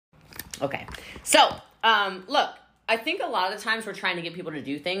Okay. So, look, I think a lot of the times we're trying to get people to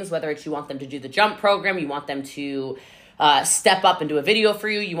do things, whether it's you want them to do the jump program, you want them to step up and do a video for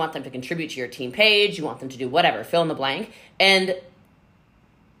you, you want them to contribute to your team page, you want them to do whatever, fill in the blank, and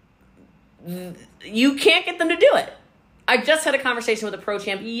you can't get them to do it. I just had a conversation with a pro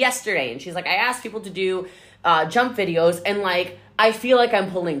champ yesterday, and she's like, I asked people to do jump videos, and like, I feel like I'm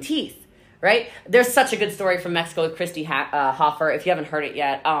pulling teeth. Right? There's such a good story from Mexico with Christy Hoffer. If you haven't heard it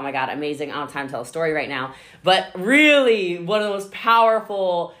yet, oh my God, amazing. I don't have time to tell a story right now. But really, one of the most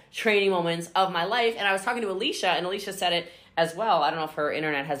powerful training moments of my life. And I was talking to Alicia, and Alicia said it as well. I don't know if her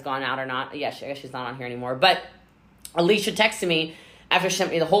internet has gone out or not. Yeah, I guess she's not on here anymore. But Alicia texted me after she sent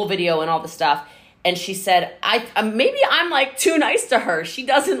me the whole video and all the stuff. And she said, maybe I'm like too nice to her. She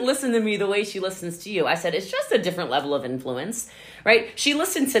doesn't listen to me the way she listens to you. I said, it's just a different level of influence, right? She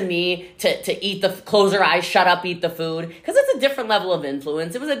listened to me to close her eyes, shut up, eat the food, because it's a different level of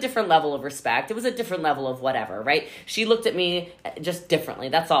influence. It was a different level of respect. It was a different level of whatever, right? She looked at me just differently.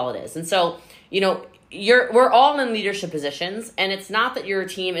 That's all it is. And so, we're all in leadership positions, and it's not that your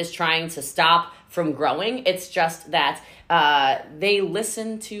team is trying to stop from growing. It's just that they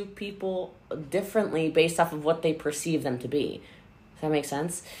listen to people differently based off of what they perceive them to be. Does that make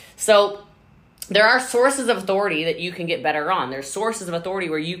sense? So there are sources of authority that you can get better on. There's sources of authority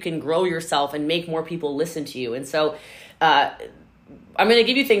where you can grow yourself and make more people listen to you. And so I'm going to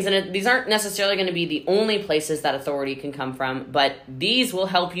give you things, and these aren't necessarily going to be the only places that authority can come from, but these will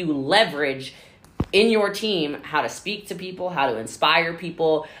help you leverage in your team how to speak to people, how to inspire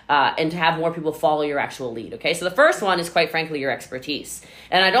people, and to have more people follow your actual lead, okay? So the first one is, quite frankly, your expertise.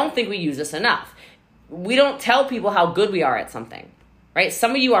 And I don't think we use this enough. We don't tell people how good we are at something, right?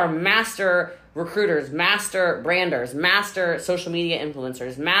 Some of you are master recruiters, master branders, master social media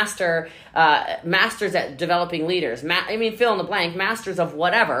influencers, masters at developing leaders. Fill in the blank, masters of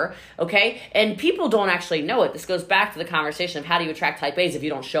whatever, okay? And people don't actually know it. This goes back to the conversation of how do you attract type A's if you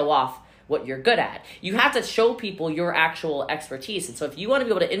don't show off what you're good at. You have to show people your actual expertise. And so if you want to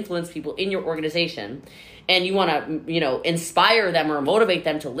be able to influence people in your organization and you want to, inspire them or motivate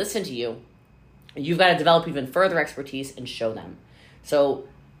them to listen to you, you've got to develop even further expertise and show them. So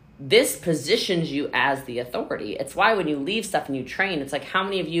this positions you as the authority. It's why when you leave stuff and you train, it's like how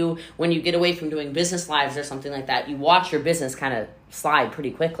many of you, when you get away from doing business lives or something like that, you watch your business kind of slide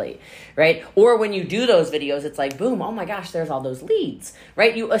pretty quickly, right? Or when you do those videos, it's like, boom, oh my gosh, there's all those leads,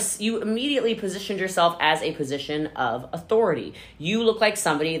 right? You immediately positioned yourself as a position of authority. You look like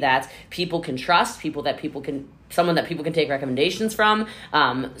somebody that people can trust, someone that people can take recommendations from,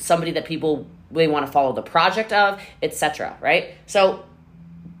 somebody that they want to follow the project of, etc., right? So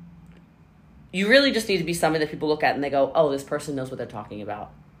you really just need to be somebody that people look at and they go, oh, this person knows what they're talking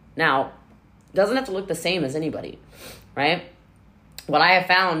about. Now, it doesn't have to look the same as anybody, right? What I have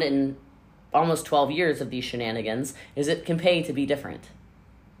found in almost 12 years of these shenanigans is it can pay to be different,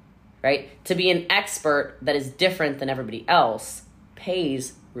 right? To be an expert that is different than everybody else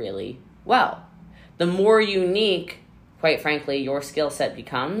pays really well. The more unique, quite frankly, your skill set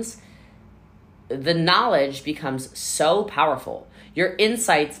becomes, the knowledge becomes so powerful. Your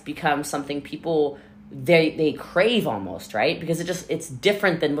insights become something people, they crave almost, right? Because it's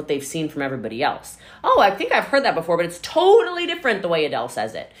different than what they've seen from everybody else. Oh, I think I've heard that before, but it's totally different the way Adele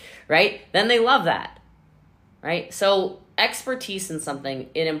says it, right? Then they love that, right? So expertise in something,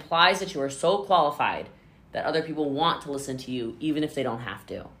 it implies that you are so qualified that other people want to listen to you, even if they don't have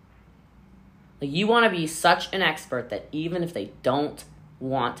to. Like, you want to be such an expert that even if they don't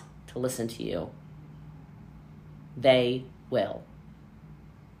want to listen to you, they will.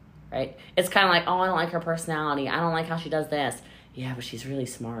 Right? It's kind of like, oh, I don't like her personality. I don't like how she does this. Yeah, but she's really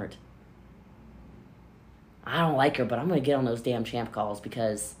smart. I don't like her, but I'm going to get on those damn champ calls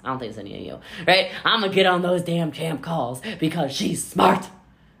because I don't think it's any of you, right? I'm going to get on those damn champ calls because she's smart,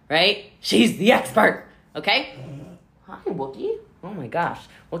 right? She's the expert, okay? Hi, Wookie. Oh my gosh.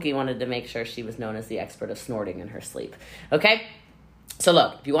 Wookie wanted to make sure she was known as the expert of snorting in her sleep, okay? So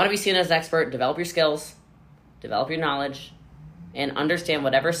look, if you want to be seen as an expert, develop your skills, develop your knowledge, and understand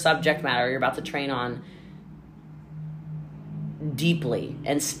whatever subject matter you're about to train on deeply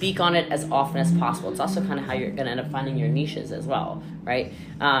and speak on it as often as possible. It's also kind of how you're going to end up finding your niches as well, right?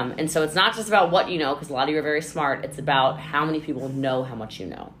 And so it's not just about what you know, because a lot of you are very smart. It's about how many people know how much you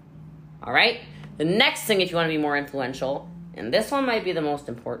know, all right? The next thing, if you want to be more influential, and this one might be the most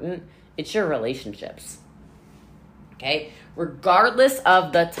important, it's your relationships, okay? Regardless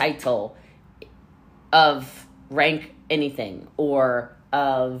of the title of rank anything, or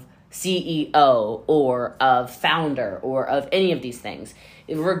of CEO, or of founder, or of any of these things,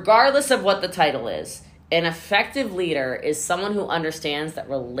 regardless of what the title is, An effective leader is someone who understands that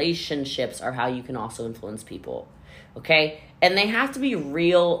relationships are how you can also influence people, okay? And they have to be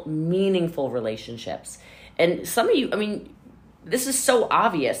real, meaningful relationships. And some of you, I mean, this is so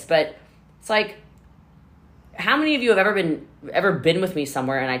obvious, but it's like, how many of you have ever been with me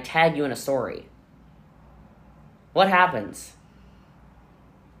somewhere and I tag you in a story? What happens?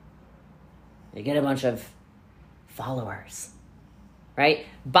 You get a bunch of followers, right?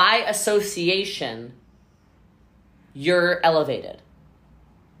 By association, you're elevated.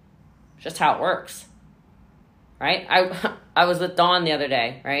 Just how it works, right? I was with Dawn the other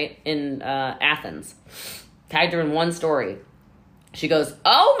day, right, in Athens. Tagged her in one story. She goes,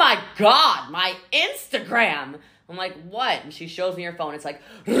 "Oh my God, my Instagram." I'm like, "What?" And she shows me her phone. It's like,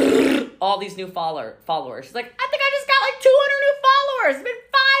 all these new followers. She's like, "I think I just got like 200 new followers. It's been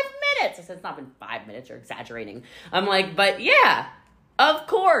 5 minutes." I said, "It's not been 5 minutes. You're exaggerating." I'm like, "But yeah, of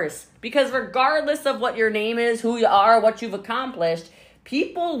course." Because regardless of what your name is, who you are, what you've accomplished,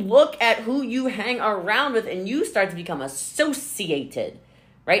 people look at who you hang around with and you start to become associated,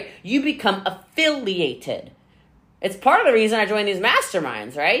 right? You become affiliated. It's part of the reason I joined these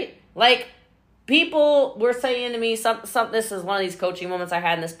masterminds, right? Like, people were saying to me, this is one of these coaching moments I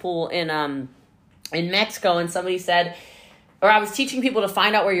had in this pool in Mexico, and somebody said, or I was teaching people to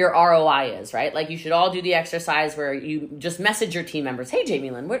find out where your ROI is, right? Like, you should all do the exercise where you just message your team members. "Hey, Jamie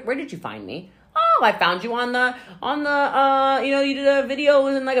Lynn, where did you find me?" "Oh, I found you on the you did a video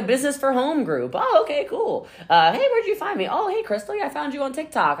in like a business for home group." "Oh, okay, cool. Hey, where'd you find me?" "Oh, hey, Crystal, yeah, I found you on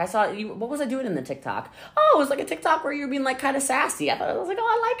TikTok. I saw you. What was I doing in the TikTok?" "Oh, it was like a TikTok where you were being like kind of sassy." I was like, "Oh,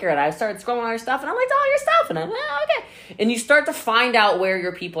 I like her." And I started scrolling on her stuff and I liked all your stuff. And I'm like, "Oh, okay." And you start to find out where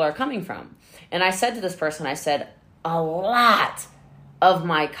your people are coming from. And I said to this person, I said, "A lot of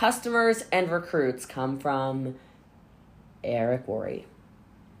my customers and recruits come from Eric Worre."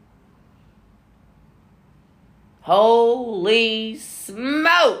 Holy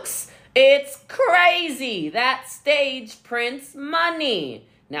smokes. It's crazy. That stage prints money.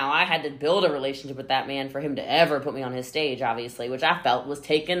 Now, I had to build a relationship with that man for him to ever put me on his stage, obviously, which I felt was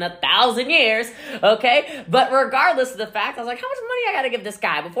taking 1,000 years, okay? But regardless of the fact, I was like, how much money I got to give this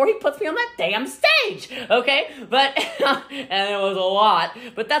guy before he puts me on that damn stage, okay? But, and it was a lot,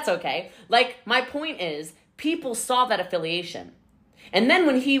 but that's okay. Like, my point is, people saw that affiliation. And then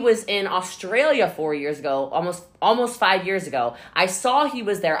when he was in Australia 4 years ago, almost 5 years ago, I saw he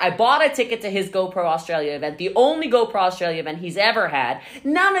was there. I bought a ticket to his GoPro Australia event, the only GoPro Australia event he's ever had.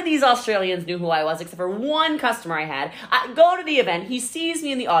 None of these Australians knew who I was except for one customer I had. I go to the event. He sees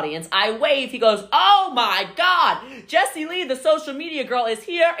me in the audience. I wave. He goes, "Oh my God, Jessie Lee, the social media girl, is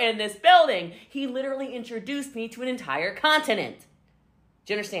here in this building." He literally introduced me to an entire continent.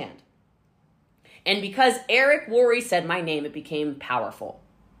 Do you understand? And because Eric Worre said my name, it became powerful.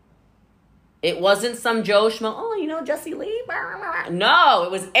 It wasn't some Joe Schmo, "Oh, Jessie Lee." No,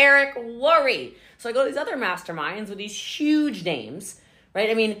 it was Eric Worre. So I go to these other masterminds with these huge names, right?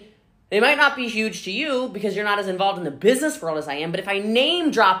 I mean, they might not be huge to you because you're not as involved in the business world as I am. But if I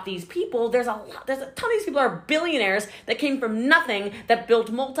name drop these people, there's a ton of these people are billionaires that came from nothing, that built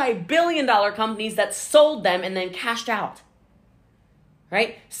multi-billion-dollar companies that sold them and then cashed out.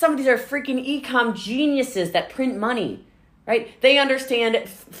 Right? Some of these are freaking e-com geniuses that print money, right? They understand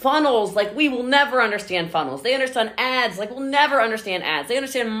funnels like we will never understand funnels. They understand ads like we'll never understand ads. They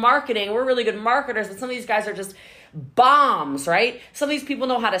understand marketing. We're really good marketers, but some of these guys are just bombs, right? Some of these people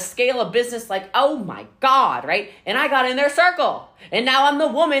know how to scale a business like, oh my God, right? And I got in their circle. And now I'm the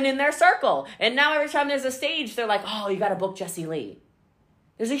woman in their circle. And now every time there's a stage, they're like, "Oh, you got to book Jessie Lee."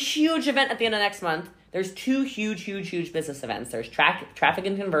 There's a huge event at the end of next month. There's 2 huge business events. There's Traffic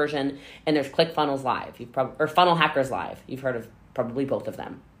and Conversion, and there's ClickFunnels Live, or Funnel Hackers Live. You've heard of probably both of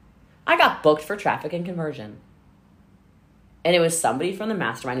them. I got booked for Traffic and Conversion. And it was somebody from the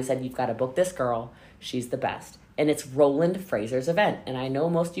mastermind who said, "You've got to book this girl. She's the best." And it's Roland Fraser's event. And I know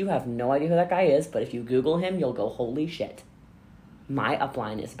most of you have no idea who that guy is, but if you Google him, you'll go, holy shit. My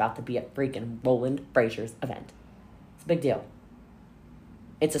upline is about to be at freaking Roland Fraser's event. It's a big deal.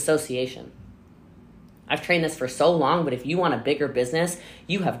 It's association. I've trained this for so long, but if you want a bigger business,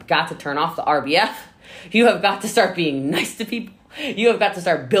 you have got to turn off the RBF. You have got to start being nice to people. You have got to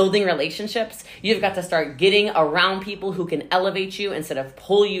start building relationships. You've got to start getting around people who can elevate you instead of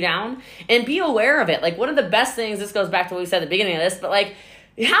pull you down, and be aware of it. Like, one of the best things, this goes back to what we said at the beginning of this, but like,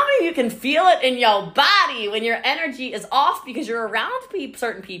 how many of you can feel it in your body when your energy is off because you're around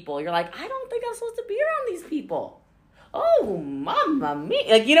certain people? You're like, I don't think I'm supposed to be around these people. oh, mamma mia.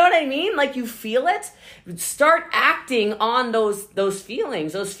 Like, you know what I mean? Like, you feel it. Start acting on those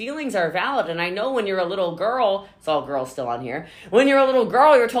feelings. Those feelings are valid. And I know when you're a little girl, it's all girls still on here. When you're a little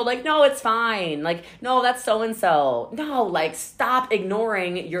girl, you're told like, no, it's fine. Like, no, that's so-and-so. No, like, stop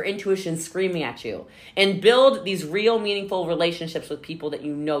ignoring your intuition screaming at you and build these real meaningful relationships with people that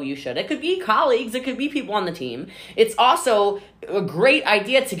you know you should. It could be colleagues. It could be people on the team. It's also a great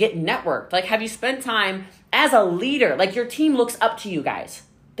idea to get networked. Like, have you spent time as a leader? Like, your team looks up to you guys.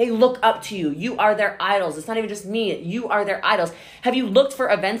 They look up to you. You are their idols. It's not even just me. You are their idols. Have you looked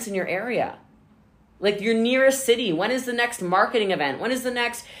for events in your area? Like your nearest city. When is the next marketing event? When is the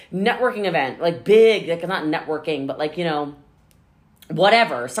next networking event? Like big, like not networking, but like, you know,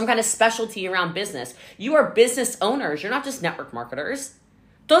 whatever, some kind of specialty around business. You are business owners. You're not just network marketers.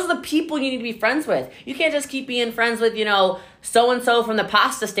 Those are the people you need to be friends with. You can't just keep being friends with, you know, so-and-so from the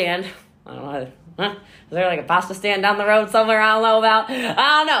pasta stand. I don't know. Huh? Is there like a pasta stand down the road somewhere I don't know about? I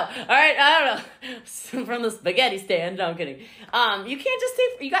don't know. All right, I don't know. From the spaghetti stand. No, I'm kidding. You can't just say,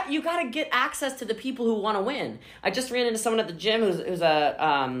 you got to get access to the people who want to win. I just ran into someone at the gym who's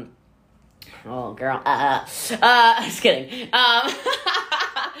a, oh girl, just kidding.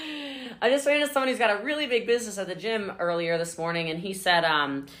 I just ran into someone who's got a really big business at the gym earlier this morning, and he said,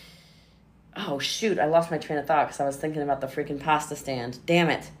 oh shoot, I lost my train of thought because I was thinking about the freaking pasta stand. Damn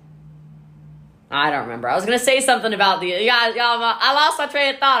it. I don't remember. I was going to say something about y'all, I lost my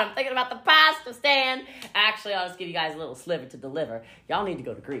train of thought. I'm thinking about the pasta stand. Actually, I'll just give you guys a little sliver to deliver. Y'all need to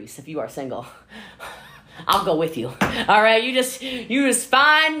go to Greece if you are single. I'll go with you. All right, you just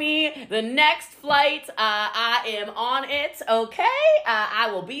find me the next flight. I am on it. Okay,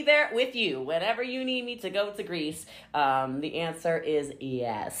 I will be there with you whenever you need me to go to Greece. The answer is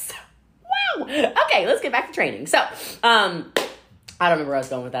yes. Wow. Okay, let's get back to training. So, I don't remember where I was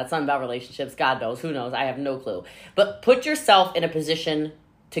going with that. Something about relationships. God knows. Who knows? I have no clue. But put yourself in a position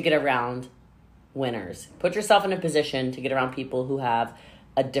to get around winners. Put yourself in a position to get around people who have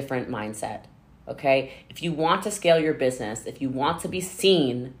a different mindset. Okay? If you want to scale your business, if you want to be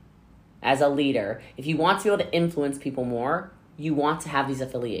seen as a leader, if you want to be able to influence people more, you want to have these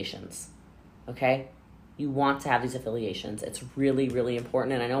affiliations. Okay? You want to have these affiliations. It's really, really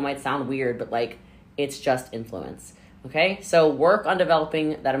important. And I know it might sound weird, but like, it's just influence. Okay, so work on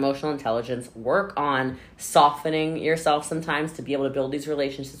developing that emotional intelligence, work on softening yourself sometimes to be able to build these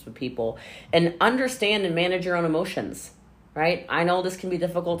relationships with people and understand and manage your own emotions, right? I know this can be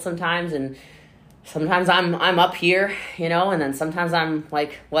difficult sometimes, and sometimes I'm up here, you know, and then sometimes I'm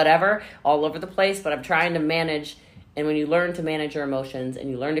like whatever, all over the place, but I'm trying to manage. And when you learn to manage your emotions and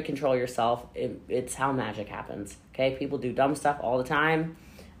you learn to control yourself, it's how magic happens, okay? People do dumb stuff all the time.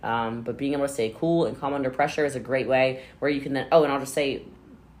 But being able to stay cool and calm under pressure is a great way where you can then, and I'll just say,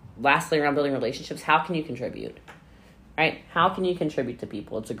 lastly, around building relationships, how can you contribute, right? How can you contribute to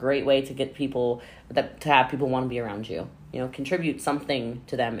people? It's a great way to get people, to have people want to be around you, you know, contribute something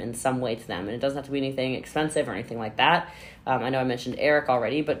to them in some way to them. And it doesn't have to be anything expensive or anything like that. I know I mentioned Eric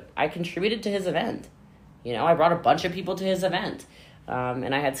already, but I contributed to his event. You know, I brought a bunch of people to his event.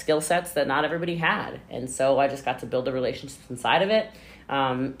 And I had skill sets that not everybody had. And so I just got to build the relationships inside of it.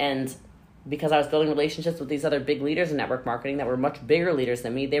 And because I was building relationships with these other big leaders in network marketing that were much bigger leaders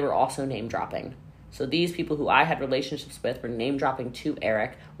than me, they were also name dropping. So these people who I had relationships with were name dropping to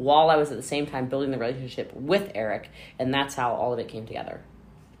Eric while I was at the same time building the relationship with Eric. And that's how all of it came together.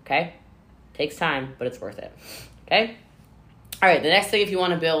 Okay? Takes time, but it's worth it. Okay? All right. The next thing, if you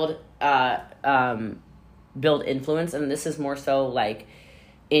want to build influence, and this is more so like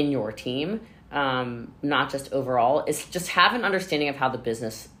in your team, not just overall, is just have an understanding of how the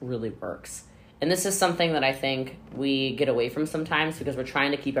business really works. And this is something that I think we get away from sometimes because we're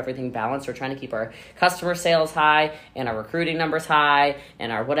trying to keep everything balanced. We're trying to keep our customer sales high and our recruiting numbers high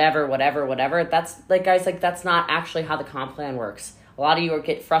and our whatever. That's like, guys, like that's not actually how the comp plan works. A lot of you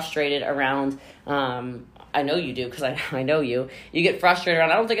get frustrated around, I know you do because I know you. You get frustrated around,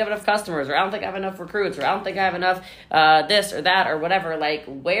 I don't think I have enough customers, or I don't think I have enough recruits, or I don't think I have enough this or that or whatever. Like,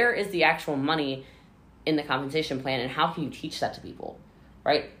 where is the actual money in the compensation plan, and how can you teach that to people,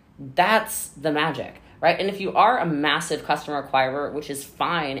 right? That's the magic, right? And if you are a massive customer acquirer, which is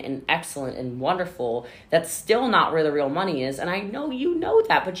fine and excellent and wonderful, that's still not where the real money is. And I know you know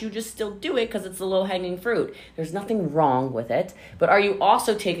that, but you just still do it because it's the low-hanging fruit. There's nothing wrong with it. But are you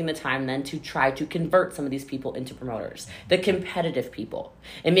also taking the time then to try to convert some of these people into promoters, the competitive people?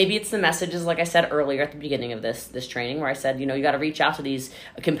 And maybe it's the messages, like I said earlier at the beginning of this training, where I said, you know, you got to reach out to these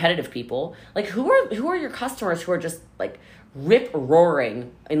competitive people. Like, who are your customers who are just like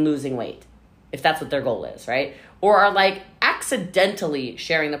rip-roaring and losing weight, if that's what their goal is, right? Or are like accidentally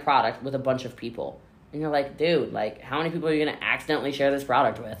sharing the product with a bunch of people, And you're like, dude, like, how many people are you going to accidentally share this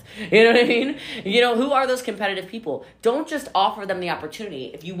product with? You know what I mean? Who are those competitive people? Don't just offer them the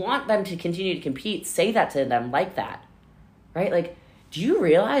opportunity. If you want them to continue to compete, say that to them like that, right? Like, do you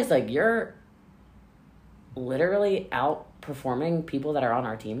realize, like, you're literally outperforming people that are on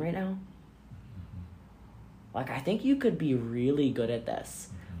our team right now? Like, I think you could be really good at this.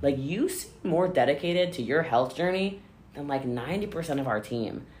 Like, you seem more dedicated to your health journey than, like, 90% of our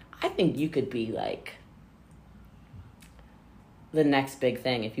team. I think you could be, like, the next big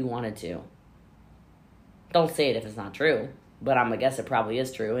thing if you wanted to. Don't say it if it's not true, but I'm going to guess it probably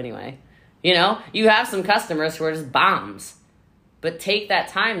is true anyway. You have some customers who are just bombs. But take that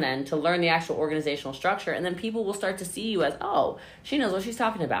time then to learn the actual organizational structure, and then people will start to see you as, oh, she knows what she's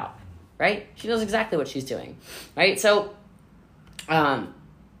talking about, right? She knows exactly what she's doing, right? So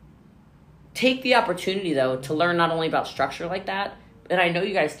take the opportunity, though, to learn not only about structure like that, and I know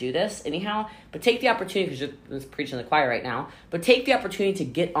you guys do this anyhow, but take the opportunity, because you're just preaching to the choir right now, but take the opportunity to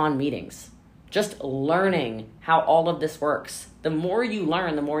get on meetings. Just learning how all of this works. The more you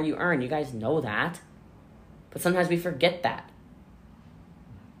learn, the more you earn. You guys know that. But sometimes we forget that.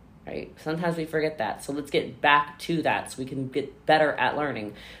 Right? Sometimes we forget that. So let's get back to that so we can get better at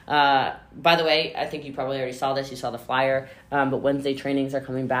learning. By the way, I think you probably already saw this. You saw the flyer. But Wednesday trainings are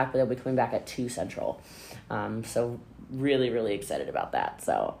coming back, but they'll be coming back at 2 Central. So really, really excited about that.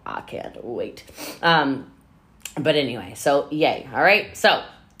 So I can't wait. But anyway, so yay. All right. So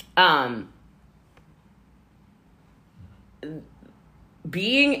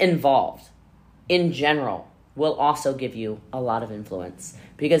being involved in general will also give you a lot of influence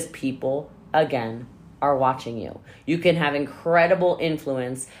because people, again, are watching you. You can have incredible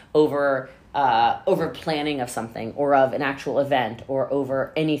influence over planning of something or of an actual event or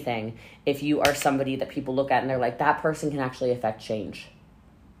over anything if you are somebody that people look at and they're like, that person can actually affect change.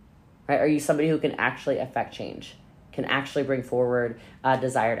 Right? Are you somebody who can actually affect change, can actually bring forward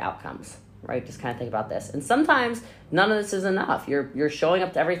desired outcomes? Right? Just kind of think about this. And sometimes none of this is enough. You're showing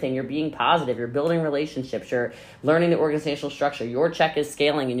up to everything. You're being positive. You're building relationships. You're learning the organizational structure. Your check is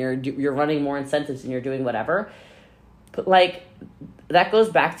scaling and you're running more incentives and you're doing whatever. But like that goes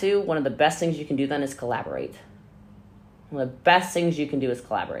back to one of the best things you can do then is collaborate. One of the best things you can do is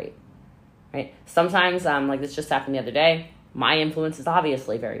collaborate. Right? Sometimes like this just happened the other day. My influence is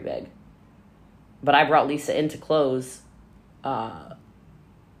obviously very big. But I brought Lisa in to close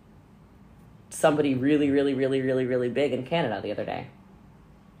somebody really, really, really, really, really big in Canada the other day.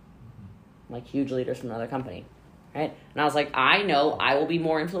 Like huge leaders from another company, right? And I was like, I know I will be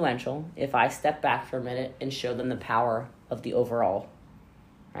more influential if I step back for a minute and show them the power of the overall,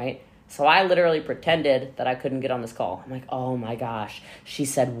 right? So I literally pretended that I couldn't get on this call. I'm like, oh my gosh. She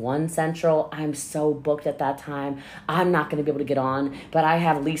said 1 Central. I'm so booked at that time. I'm not going to be able to get on, but I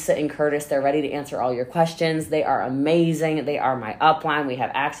have Lisa and Curtis. They're ready to answer all your questions. They are amazing. They are my upline. We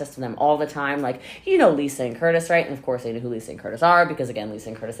have access to them all the time. Like, Lisa and Curtis, right? And of course they know who Lisa and Curtis are because again, Lisa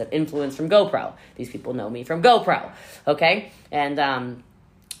and Curtis have influence from GoPro. These people know me from GoPro. Okay. And,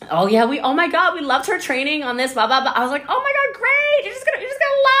 oh my God, we loved her training on this, blah, blah, blah. I was like, oh my God, great. You're just gonna love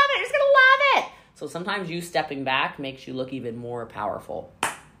it. You're just gonna love it. So sometimes you stepping back makes you look even more powerful,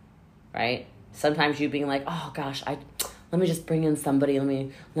 right? Sometimes you being like, oh gosh, let me just bring in somebody.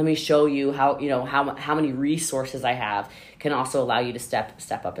 Let me show you how many resources I have can also allow you to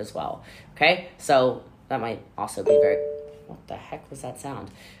step up as well. Okay. So that might also be what the heck was that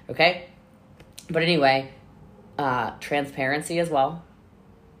sound? Okay. But anyway, transparency as well.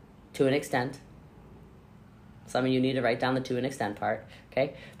 To an extent. Some of you need to write down the to an extent part,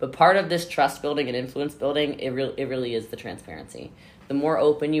 okay? But part of this trust building and influence building, it really is the transparency. The more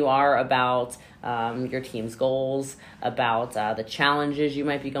open you are about your team's goals, about the challenges you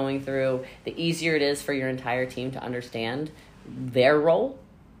might be going through, the easier it is for your entire team to understand their role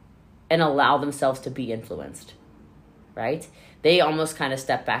and allow themselves to be influenced, right? They almost kind of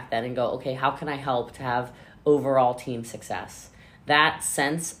step back then and go, okay, how can I help to have overall team success? That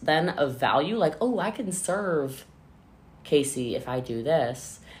sense then of value, like, oh, I can serve Casey if I do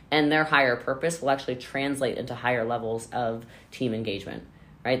this. And their higher purpose will actually translate into higher levels of team engagement,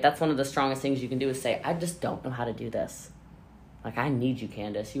 right? That's one of the strongest things you can do is say, I just don't know how to do this. Like, I need you,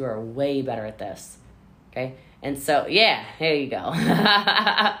 Candace. You are way better at this, okay? And so, yeah, here you go.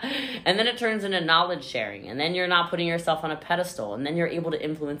 And then it turns into knowledge sharing. And then you're not putting yourself on a pedestal. And then you're able to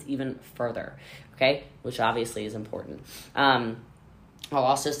influence even further, okay? Which obviously is important. I'll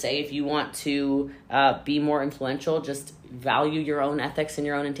also say if you want to be more influential, just value your own ethics and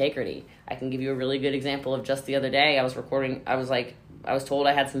your own integrity. I can give you a really good example of just the other day. I was told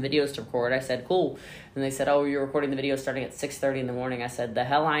I had some videos to record. I said, cool. And they said, oh, you're recording the video starting at 6:30 in the morning. I said, the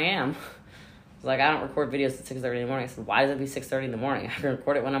hell I am. She's like, I don't record videos at 6:30 in the morning. I said, why does it be 6:30 in the morning? I can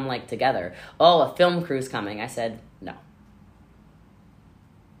record it when I'm like together. Oh, a film crew's coming. I said, no.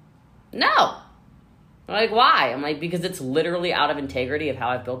 No. I'm like, why? I'm like, because it's literally out of integrity of how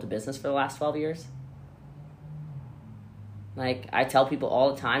I've built a business for the last 12 years. Like, I tell people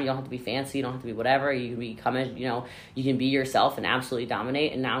all the time, you don't have to be fancy, you don't have to be whatever, you can become, you can be yourself and absolutely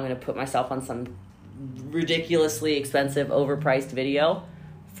dominate, and now I'm going to put myself on some ridiculously expensive, overpriced video.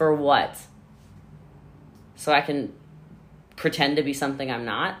 For what? So I can pretend to be something I'm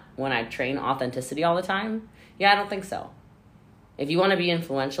not when I train authenticity all the time? Yeah, I don't think so. If you want to be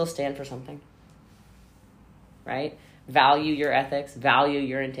influential, stand for something. Right? Value your ethics, value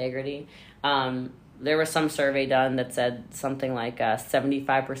your integrity. There was some survey done that said something like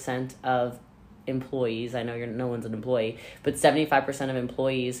 75% of employees, I know no one's an employee, but 75% of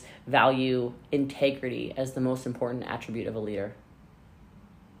employees value integrity as the most important attribute of a leader.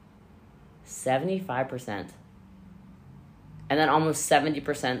 75%. And then almost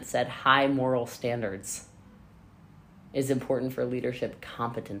 70% said high moral standards is important for leadership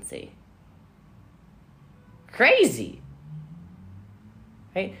competency. Crazy.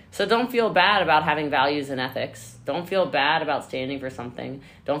 Right? So don't feel bad about having values and ethics. Don't feel bad about standing for something.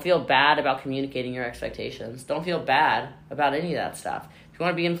 Don't feel bad about communicating your expectations. Don't feel bad about any of that stuff. If you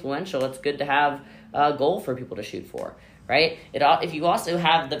want to be influential, it's good to have a goal for people to shoot for, right? If you also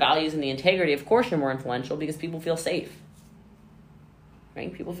have the values and the integrity, of course you're more influential because people feel safe.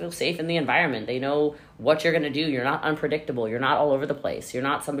 Right? People feel safe in the environment. They know what you're going to do. You're not unpredictable. You're not all over the place. You're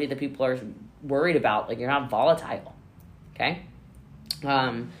not somebody that people are worried about. Like, you're not volatile. Okay?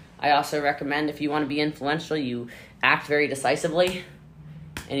 I also recommend, if you want to be influential, you act very decisively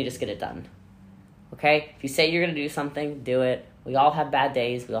and you just get it done. Okay? If you say you're going to do something, do it. We all have bad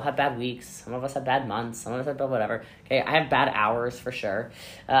days. We all have bad weeks. Some of us have bad months. Some of us have bad whatever. Okay? I have bad hours for sure.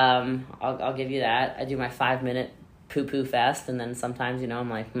 I'll give you that. I do my 5-minute poo-poo fest, and then sometimes, I'm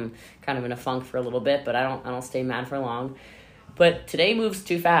like, kind of in a funk for a little bit, but I don't stay mad for long. But today moves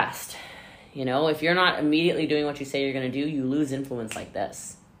too fast. If you're not immediately doing what you say you're going to do, you lose influence like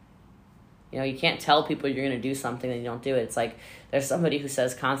this. You can't tell people you're going to do something and you don't do it. It's like there's somebody who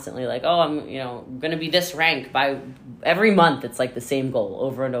says constantly like, oh, I'm going to be this rank by every month. It's like the same goal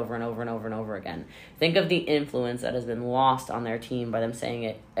over and over and over and over and over again. Think of the influence that has been lost on their team by them saying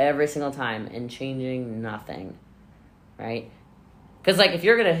it every single time and changing nothing, right? Because like if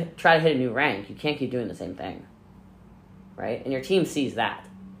you're going to try to hit a new rank, you can't keep doing the same thing, right? And your team sees that.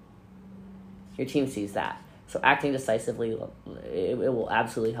 Your team sees that. So acting decisively, it will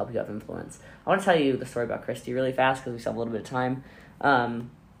absolutely help you have influence. I want to tell you the story about Christy really fast because we still have a little bit of time.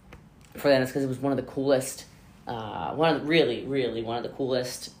 For that, it's because it was one of the coolest, one of the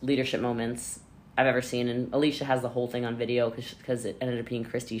coolest leadership moments I've ever seen. And Alicia has the whole thing on video because it ended up being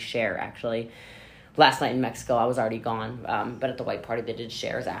Christy's share, actually. Last night in Mexico, I was already gone, but at the white party, they did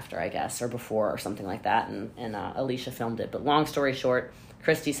shares after, I guess, or before or something like that, and Alicia filmed it. But long story short,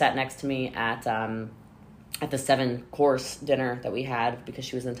 Christy sat next to me at the 7-course dinner that we had because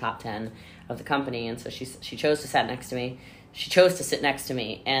she was in the top 10 of the company, and so she chose to sit next to me. She chose to sit next to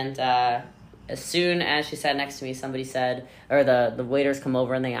me, and as soon as she sat next to me, somebody said, or the waiters come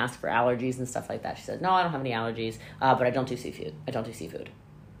over and they ask for allergies and stuff like that. She said, "No, I don't have any allergies, but I don't do seafood."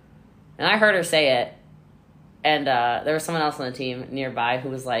 And I heard her say it, and there was someone else on the team nearby who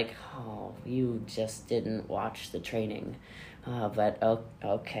was like, "Oh, you just didn't watch the training." But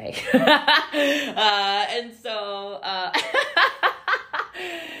okay. And so,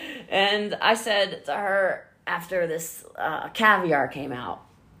 and I said to her after this caviar came out,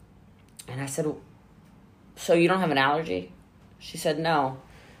 and I said, "So you don't have an allergy?" She said, "No."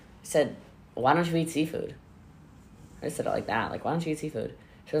 I said, "Why don't you eat seafood?" I said it like that, like, "Why don't you eat seafood?"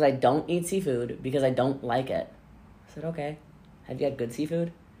 She goes, "I don't eat seafood because I don't like it." I said, "Okay. Have you had good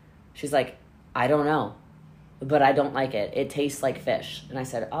seafood?" She's like, "I don't know, but I don't like it. It tastes like fish." And I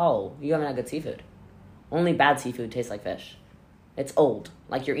said, "Oh, you haven't had good seafood. Only bad seafood tastes like fish. It's old.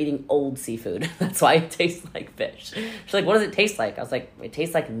 Like you're eating old seafood. That's why it tastes like fish." She's like, "What does it taste like?" I was like, "It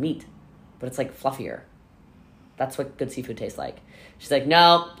tastes like meat, but it's like fluffier. That's what good seafood tastes like." She's like,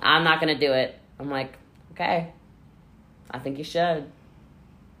 "No, I'm not going to do it." I'm like, "Okay, I think you should."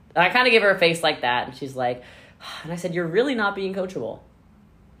 And I kind of gave her a face like that, and she's like, and I said, "You're really not being coachable."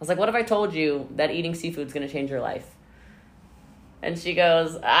 I was like, "What if I told you that eating seafood is going to change your life?" And she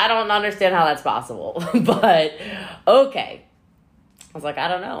goes, "I don't understand how that's possible, but okay." I was like, "I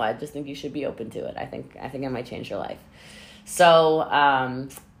don't know. I just think you should be open to it. I think it might change your life." So,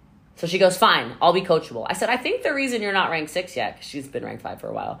 so she goes, "Fine, I'll be coachable." I said, "I think the reason you're not ranked 6 yet," because she's been ranked 5 for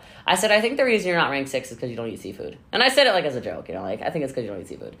a while. I said, "I think the reason you're not ranked 6 is because you don't eat seafood." And I said it like as a joke, like, I think it's because you don't eat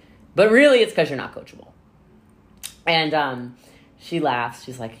seafood. But really, it's because you're not coachable. And she laughs.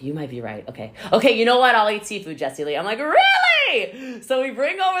 She's like, you might be right. Okay, you know what? I'll eat seafood, Jessie Lee. I'm like, really? So we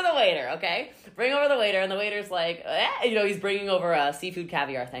bring over the waiter, okay? Bring over the waiter, and the waiter's like, he's bringing over a seafood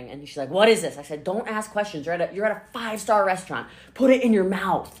caviar thing. And she's like, what is this? I said, don't ask questions. You're at a 5-star restaurant. Put it in your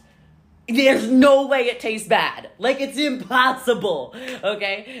mouth. There's no way it tastes bad. Like, it's impossible,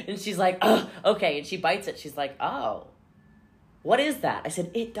 okay? And she's like, oh, okay. And she bites it. She's like, oh, what is that? I said,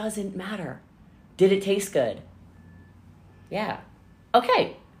 it doesn't matter. Did it taste good? Yeah.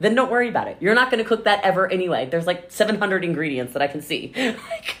 Okay. Then don't worry about it. You're not going to cook that ever anyway. There's like 700 ingredients that I can see.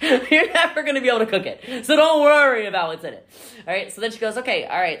 You're never going to be able to cook it. So don't worry about what's in it. All right. So then she goes, okay.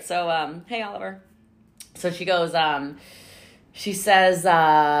 All right. So, hey, Oliver. So she goes, she says,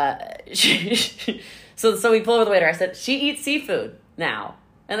 so we pull over the waiter. I said, she eats seafood now.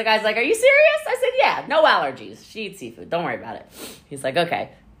 And the guy's like, are you serious? I said, yeah, no allergies. She eats seafood. Don't worry about it. He's like,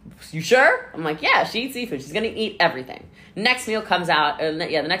 okay. You sure? I'm like, yeah, she eats seafood. She's going to eat everything. Next meal comes out. The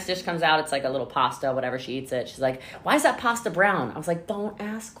next dish comes out. It's like a little pasta, whatever. She eats it. She's like, why is that pasta brown? I was like, don't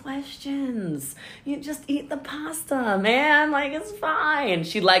ask questions. You just eat the pasta, man. Like, it's fine.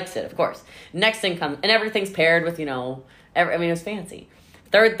 She likes it, of course. Next thing comes, and everything's paired with, it was fancy.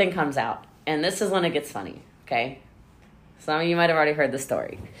 Third thing comes out, and this is when it gets funny, okay? Some of you might have already heard the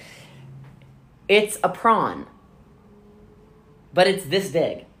story. It's a prawn, but it's this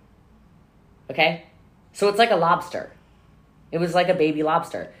big. Okay? So it's like a lobster. It was like a baby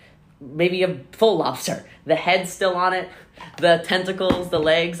lobster. Maybe a full lobster. The head's still on it. The tentacles, the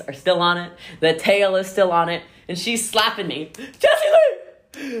legs are still on it. The tail is still on it. And she's slapping me. Jessie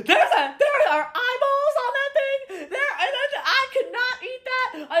Lee! There are eyeballs on that thing. I could not eat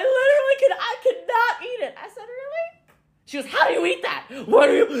that. I could not eat it. I said, really? She goes, how do you eat that? What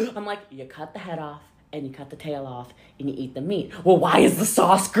do you? I'm like, you cut the head off. And you cut the tail off, and you eat the meat. Well, why is the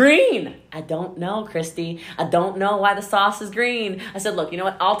sauce green? I don't know, Christy. I don't know why the sauce is green. I said, look, you know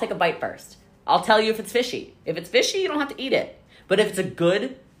what? I'll take a bite first. I'll tell you if it's fishy. If it's fishy, you don't have to eat it. But if it's a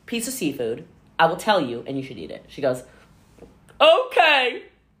good piece of seafood, I will tell you, and you should eat it. She goes, okay.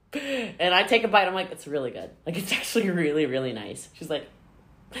 And I take a bite. I'm like, it's really good. Like, it's actually really, really nice. She's like,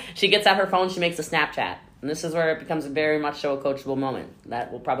 she gets out her phone. She makes a Snapchat. And this is where it becomes very much so a coachable moment.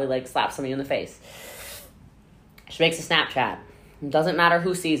 That will probably, slap some of you in the face. She makes a Snapchat. It doesn't matter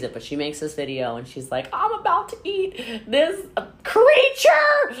who sees it, but she makes this video, and she's like, I'm about to eat this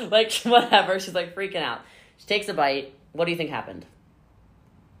creature! Whatever. She's, freaking out. She takes a bite. What do you think happened?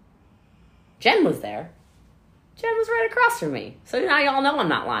 Jen was there. Jen was right across from me. So now y'all know I'm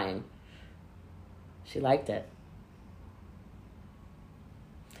not lying. She liked it.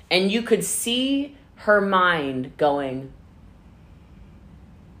 And you could see her mind going,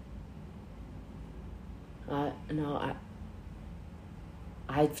 no,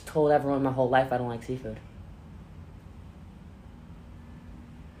 I've told everyone my whole life I don't like seafood.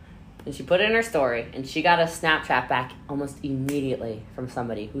 And she put it in her story, and she got a Snapchat back almost immediately from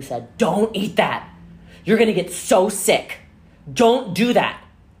somebody who said, don't eat that. You're going to get so sick. Don't do that.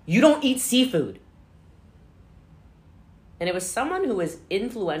 You don't eat seafood. And it was someone who was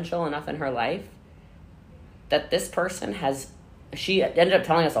influential enough in her life that this person she ended up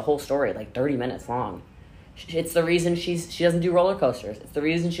telling us a whole story, 30 minutes long. It's the reason she doesn't do roller coasters. It's the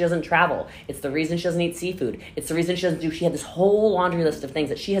reason she doesn't travel. It's the reason she doesn't eat seafood. It's the reason she had this whole laundry list of things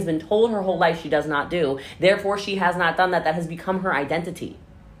that she has been told her whole life she does not do. Therefore, she has not done that. That has become her identity.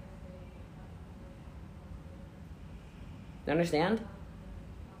 You understand?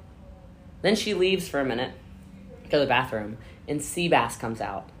 Then she leaves for a minute, go to the bathroom, and sea bass comes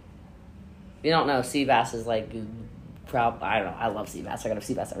out. If you don't know, sea bass is I don't know, I love sea bass. I got a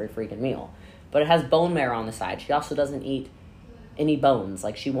sea bass every freaking meal. But it has bone marrow on the side. She also doesn't eat any bones.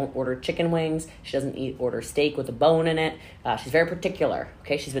 She won't order chicken wings. She doesn't order steak with a bone in it. She's very particular,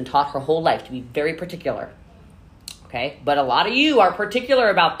 okay? She's been taught her whole life to be very particular, okay? But a lot of you are particular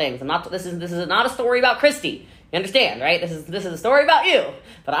about things. This is not a story about Christy. You understand, right? This is a story about you.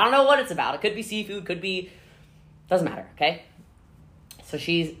 But I don't know what it's about. It could be seafood, could be, doesn't matter, okay? So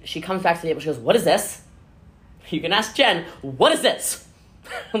she comes back to the table. She goes, what is this? You can ask Jen, what is this?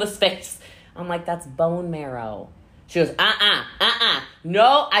 On the face. I'm like, that's bone marrow. She goes,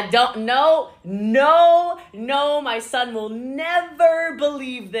 no, I don't, no, my son will never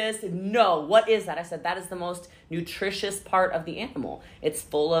believe this. No, what is that? I said, that is the most nutritious part of the animal. It's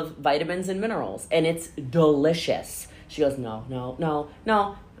full of vitamins and minerals, and it's delicious. She goes, no.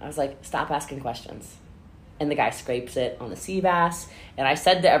 I was like, stop asking questions. And the guy scrapes it on the sea bass. And I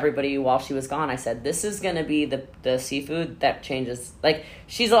said to everybody while she was gone, I said, this is going to be the seafood that changes.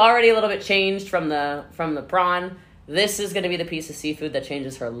 She's already a little bit changed from the prawn. this is going to be the piece of seafood that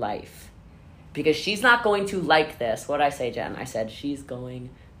changes her life. Because she's not going to like this. What did I say, Jen? I said she's going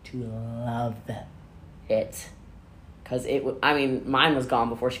to love it. Because mine was gone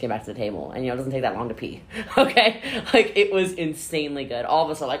before she came back to the table. And, it doesn't take that long to pee. Okay? Like, it was insanely good. All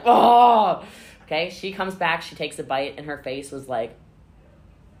of us are like, oh! Okay? She comes back, she takes a bite, and her face was like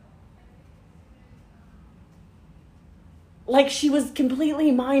she was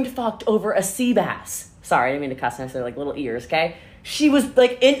completely mind-fucked over a sea bass. Sorry, I didn't mean to cuss. I said, like, little ears, okay? She was,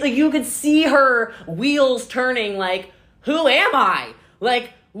 like, you could see her wheels turning, like, who am I?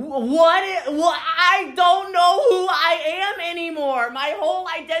 Like, what? I don't know who I am anymore. My whole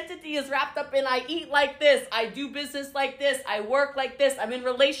identity is wrapped up in I eat like this, I do business like this, I work like this, I'm in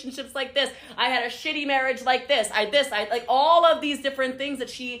relationships like this, I had a shitty marriage like this, I like all of these different things that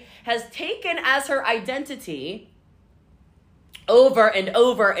she has taken as her identity over and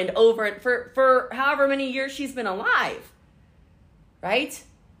over and over for however many years she's been alive, right?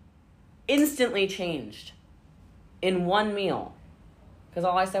 Instantly changed in one meal. Because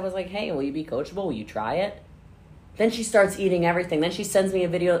all I said was like, hey, will you be coachable? Will you try it? Then she starts eating everything. Then she sends me a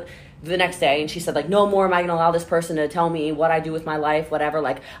video the next day, and she said, like, no more am I going to allow this person to tell me what I do with my life, whatever.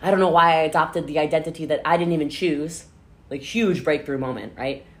 Like, I don't know why I adopted the identity that I didn't even choose. Like, huge breakthrough moment,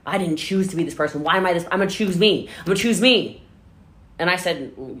 right? I didn't choose to be this person. Why am I this? I'm going to choose me. I'm going to choose me. And I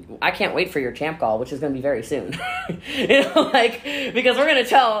said, I can't wait for your champ call, which is going to be very soon. Because we're going to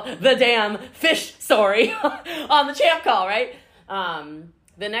tell the damn fish story on the champ call, right?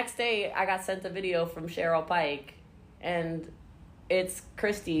 The next day, I got sent a video from Cheryl Pike, and it's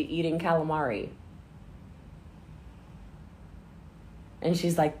Christy eating calamari. And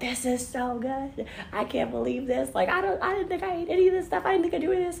she's like, this is so good. I can't believe this. Like, I didn't think I ate any of this stuff. I didn't think I'd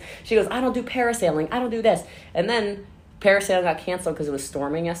do this. She goes, I don't do parasailing. I don't do this. And then parasailing got canceled because it was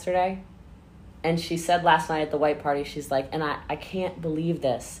storming yesterday. And she said last night at the white party, she's like, and I can't believe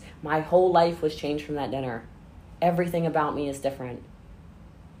this. My whole life was changed from that dinner. Everything about me is different.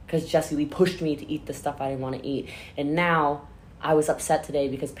 Because Jesse Lee pushed me to eat the stuff I didn't want to eat. And now I was upset today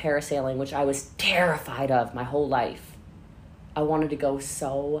because parasailing, which I was terrified of my whole life, I wanted to go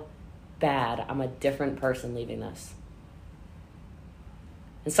so bad. I'm a different person leaving this.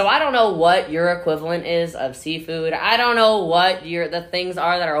 And so I don't know what your equivalent is of seafood. I don't know what the things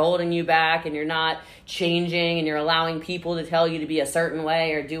are that are holding you back and you're not changing and you're allowing people to tell you to be a certain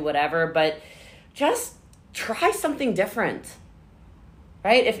way or do whatever. But just try something different,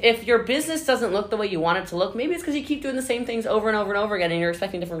 right? If your business doesn't look the way you want it to look, maybe it's because you keep doing the same things over and over and over again and you're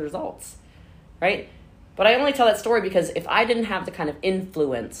expecting different results, right? But I only tell that story because if I didn't have the kind of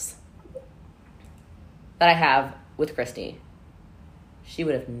influence that I have with Christy, she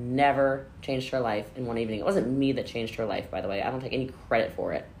would have never changed her life in one evening. It wasn't me that changed her life, by the way. I don't take any credit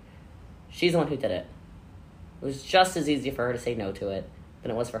for it. She's the one who did it. It was just as easy for her to say no to it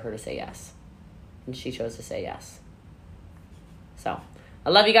than it was for her to say yes. And she chose to say yes. So, I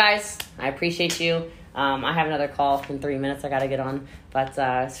love you guys. I appreciate you. I have another call in 3 minutes I got to get on. But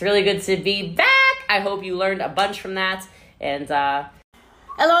it's really good to be back. I hope you learned a bunch from that. And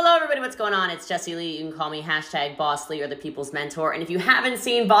hello, everybody. What's going on? It's Jessie Lee. You can call me #BossLee or the People's Mentor. And if you haven't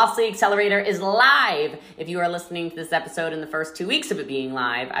seen Boss Lee Accelerator is live, if you are listening to this episode in the first 2 weeks of it being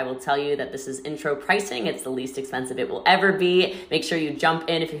live, I will tell you that this is intro pricing. It's the least expensive it will ever be. Make sure you jump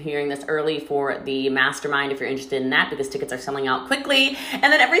in if you're hearing this early for the mastermind if you're interested in that, because tickets are selling out quickly. And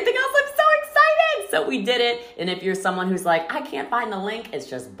then everything else, I'm so excited. So we did it. And if you're someone who's like, I can't find the link, it's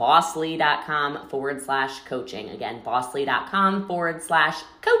just bosslee.com/coaching. Again,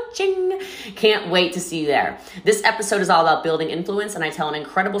 bosslee.com/coaching. Can't wait to see you there. This episode is all about building influence, and I tell an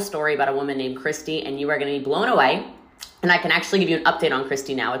incredible story about a woman named Christy, and you are going to be blown away. And I can actually give you an update on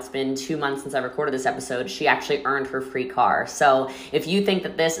Christy now. It's been 2 months since I recorded this episode. She actually earned her free car. So if you think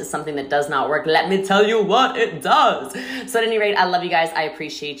that this is something that does not work, let me tell you what it does. So at any rate, I love you guys. I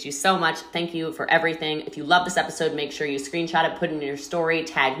appreciate you so much. Thank you for everything. If you love this episode, make sure you screenshot it, put it in your story,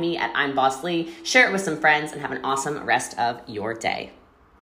 tag me at I'm Boss Lee, share it with some friends, and have an awesome rest of your day.